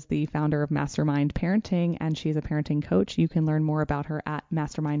is the founder of Mastermind Parenting, and she's a parenting coach. You can learn more about her at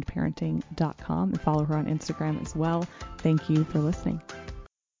mastermindparenting.com and follow her on Instagram as well. Thank you for listening.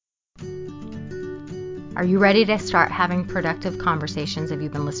 Are you ready to start having productive conversations? If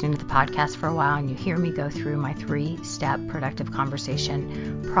you've been listening to the podcast for a while and you hear me go through my 3-step productive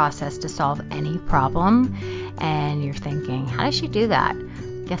conversation process to solve any problem, and you're thinking, how does she do that?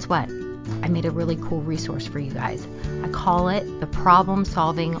 Guess what? I made a really cool resource for you guys. I call it the Problem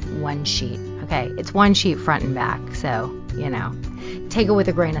Solving One Sheet. Okay, it's one sheet front and back, so, take it with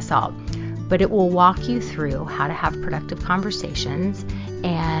a grain of salt. But it will walk you through how to have productive conversations,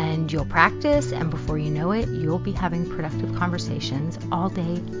 and you'll practice, and before you know it, you'll be having productive conversations all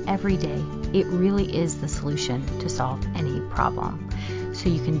day, every day. It really is the solution to solve any problem. So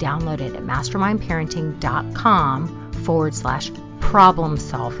you can download it at mastermindparenting.com/problem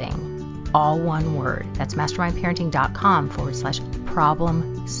solving. All one word. That's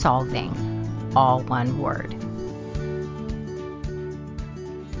mastermindparenting.com/problem solving. All one word.